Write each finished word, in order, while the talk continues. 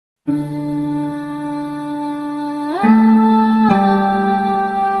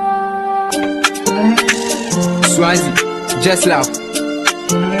Swanzy Jesluv,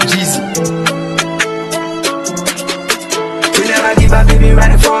 Jeezy. We never give up, baby,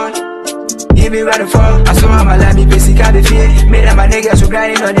 run and fall. Give me run and fall. I saw my life, me basic, I be fear. Made up my niggas so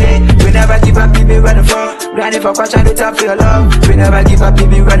grinding all day. We never give up, baby, run and fall. Grinding for quite a time for your love. We never give up,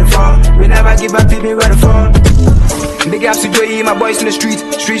 baby, run and fall. We never give up, baby, run and fall. Big ups to Joey, my boys in the street.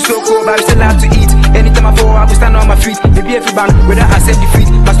 Streets so cold, but I still have to eat. Anytime I fall, I will stand on my feet. Maybe every band, whether I accept defeat.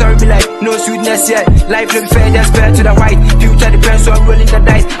 My story be like, no sweetness yet. Life no be fair, just fair to the white. Future depends on rolling the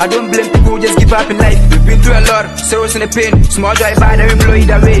dice. I don't blame people, just give up in life. We've been through a lot, sorrows and the pain. Small joy bad, I will blow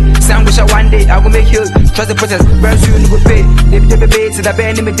either way. Some wish I one day, I will make hills. Trust the process, very soon you will pay. They be the baby to the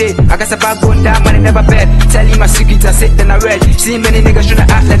band in my day. I got a bag going down, money never bad. Telling my secrets, I sit and I read. See many niggas tryna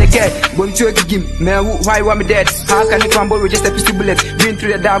act like they care. Going to a game, man, why want me dead? How can you crumble with just a pistol bullet? Been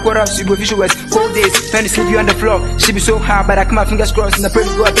through the dark, what else you go visual west. Cold days, pen to sleep you on the floor. She be so hard, but I keep my fingers crossed and I pray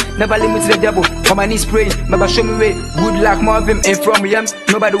to God. Never limit to the devil, on my knees praying. Baba show me way, good luck, more of him and from him.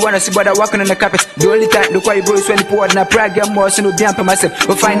 Nobody wanna see but I walking on the carpet. The only time the quiet boys when the poor and I pray get more, so no damn for myself.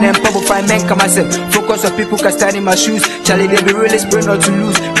 We'll find them, probably find men come myself. Focus on people can stand in my shoes. Charlie, they be really spraying not to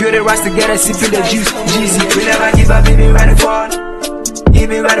lose. Build the rest together, sipping the juice. Jeezy, we never give up, baby, run and fall. Give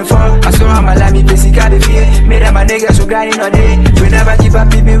me run and fall. I saw my life, me basic, I be fear. Made up my niggas so grinding all day. We never give up,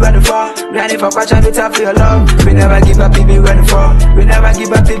 baby, run and fall. Grinding for quite a time for your love. We never give up, baby, run and fall. We never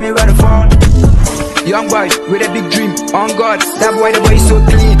give up, baby, run and fall. Young boy with a big dream, on God, that boy, the boy is so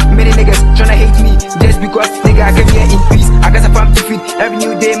clean. Many niggas tryna hate me, just because nigga I came here in peace. I got a pump to feed, every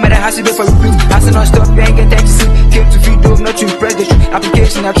new day, man, I has to do for repeat. Hustle non stop, you ain't get time to sleep. Came to feed dog, not to impress the truth.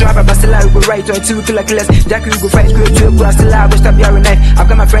 Application, I try, but still I will go right until we kill like less. Jack will go fight, go to a grass, still I will stop your knife. I've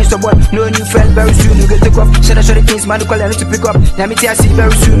got my friends to board, no new friends, very soon you go take off. Should I show the things, man, to call I need to pick up. Now me I see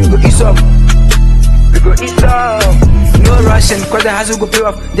very soon you go ease off. We go ease off. No rushing, cause the hustle go pay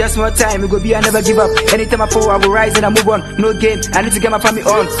off. Just more time, we go be, I never give up. Anytime I fall, I will rise and I move on. No game, I need to get my family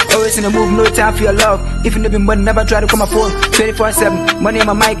on. Always in the move, no time for your love. If you never been money, never try to call my phone. 24/7, money in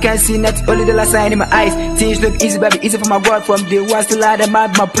my mind, can't see net. Only the last sign in my eyes. Things look easy, baby, easy for my God. From day one, still out of my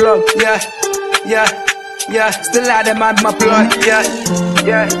plug. Yeah, still out of my plug. Yeah,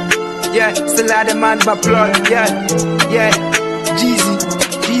 still out of my plug. Yeah, Jeezy.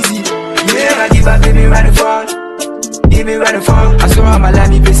 Yeah, I give up, baby, run and fall. Give me run and fall. I saw my life,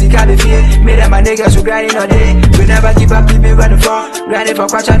 me basic, I be fear. Made up my niggas so grinding all day. We never give up, baby, run and fall. Grinding for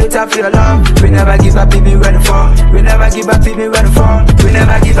quite a time for your love. We never give up, baby, run and fall. We never give up, baby, run and fall. We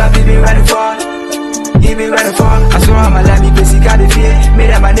never give up, baby, run and fall. Give me run and fall. I saw my life, me basic, I be fear.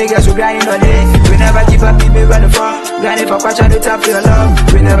 Made up my niggas so grinding all day. We never give up, baby, run and fall. Grinding for quite a time for your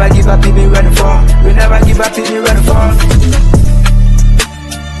love. We never give up, baby, run and fall. We never give up, baby, run and fall.